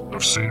fence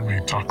have seen me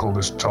tackle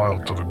this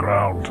child to the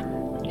ground.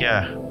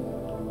 Yeah.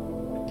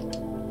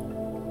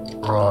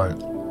 Right.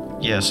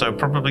 Yeah, so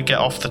probably get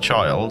off the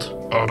child.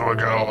 How do I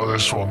get out of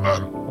this one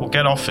then? We'll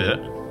get off it.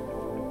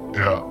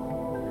 Yeah.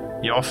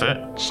 You off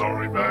it?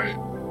 Sorry, mate.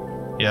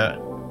 Yeah.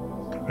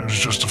 It was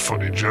just a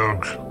funny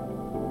joke.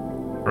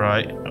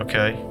 Right,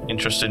 okay.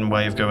 Interesting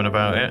way of going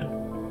about it.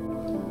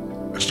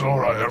 It's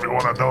alright,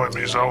 everyone I know him,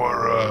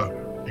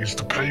 he's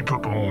the paper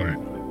boy.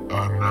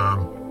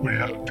 And we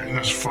do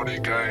this funny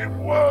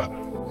game where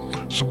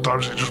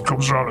sometimes he just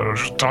comes around and I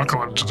just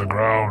tackle him to the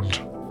ground.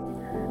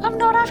 I'm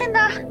not having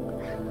that.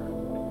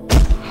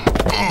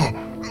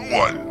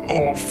 What?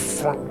 Oh,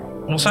 fuck.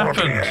 What's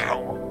Fucking happened?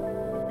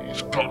 hell.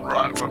 He's gone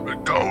right for the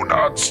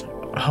gonads.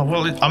 Oh,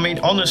 well, I mean,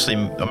 honestly,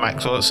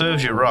 Maxwell, it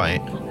serves you right.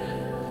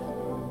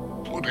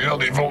 Bloody hell,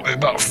 he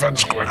vaulted that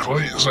fence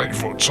quickly. It's 8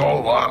 foot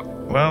tall, that.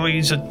 Well,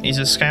 he's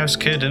a Scouse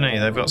kid, isn't he?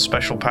 They've got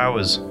special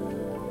powers.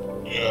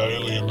 Yeah,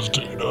 aliens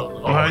do that.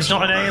 No, he's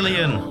not an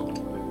alien.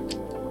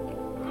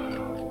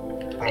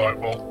 Right,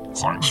 well,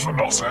 thanks for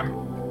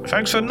nothing.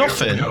 Thanks for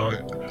nothing.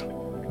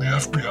 The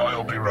FBI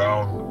will be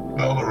round.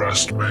 They'll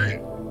arrest me.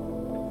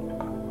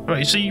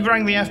 Right, so you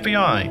rang the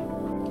FBI?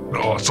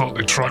 No, I thought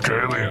they track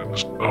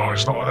aliens. Oh,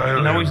 he's not an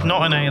alien. No, he's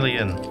not an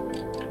alien.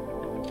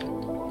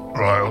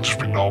 Right, I'll just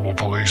be normal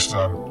police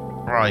then.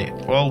 Right,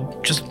 well,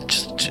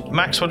 just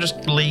Maxwell,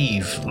 just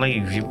leave.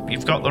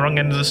 You've got the wrong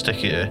end of the stick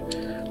here.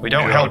 We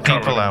don't Yeah, help I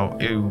can't people really-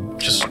 out who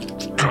just...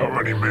 Can't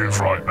really move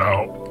right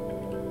now.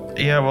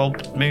 Yeah, well,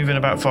 move in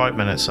about 5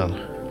 minutes then.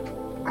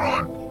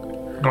 Right.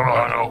 Gonna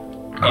hang up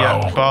now.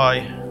 Yeah,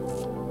 bye.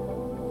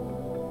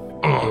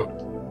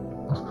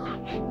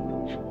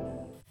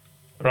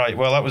 Right,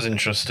 well, that was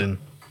interesting.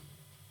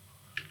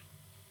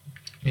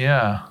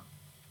 Yeah.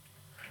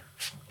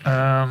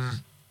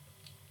 Not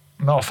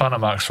a fan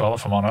of Maxwell,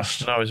 if I'm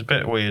honest. No, it's a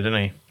bit weird, isn't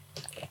he?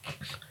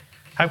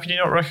 How could you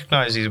not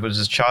recognise he was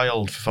a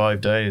child for 5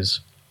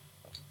 days?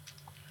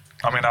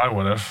 I mean, I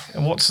would have.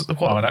 And what's I'm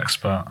what? an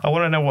expert. I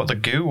want to know what the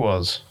goo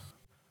was.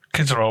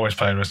 Kids are always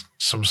playing with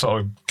some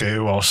sort of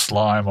goo or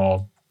slime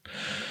or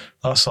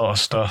that sort of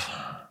stuff.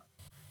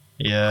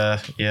 Yeah,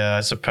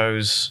 I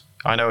suppose.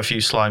 I know a few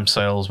slime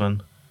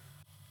salesmen.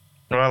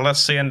 Well,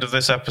 that's the end of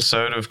this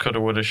episode of Coulda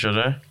Woulda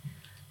Shoulda.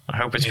 I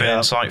hope it's been Yeah.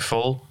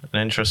 insightful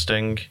and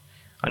interesting,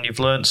 and you've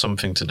learned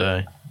something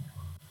today.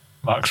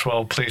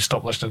 Maxwell, please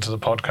stop listening to the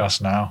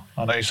podcast now.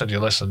 I know you said you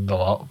listened a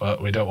lot,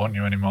 but we don't want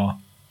you anymore.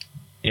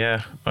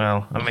 Yeah,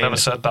 well, I mean... Never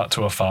said that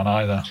to a fan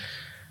either.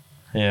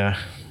 Yeah,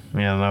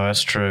 no,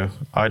 that's true.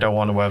 I don't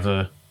want to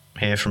ever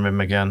hear from him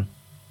again.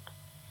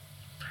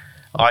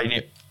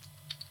 I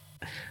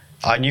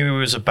knew he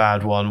was a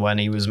bad one when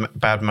he was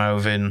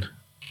bad-mouthing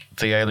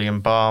the alien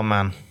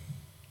barman.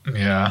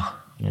 Yeah.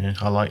 Yeah,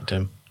 I liked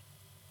him.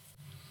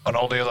 And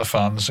all the other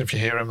fans, if you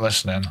hear him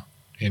listening,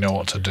 you know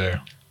what to do.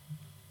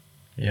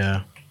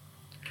 Yeah.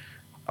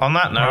 On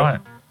that note, Right.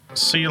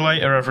 see you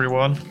later,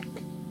 everyone.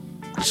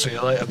 See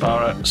you later,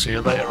 Barrett. See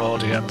you later,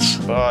 audience.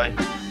 Bye.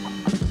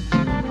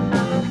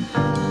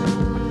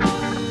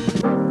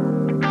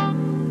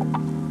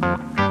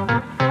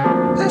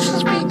 This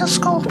has been a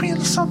Scorpion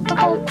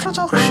Thunderbolt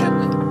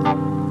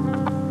production.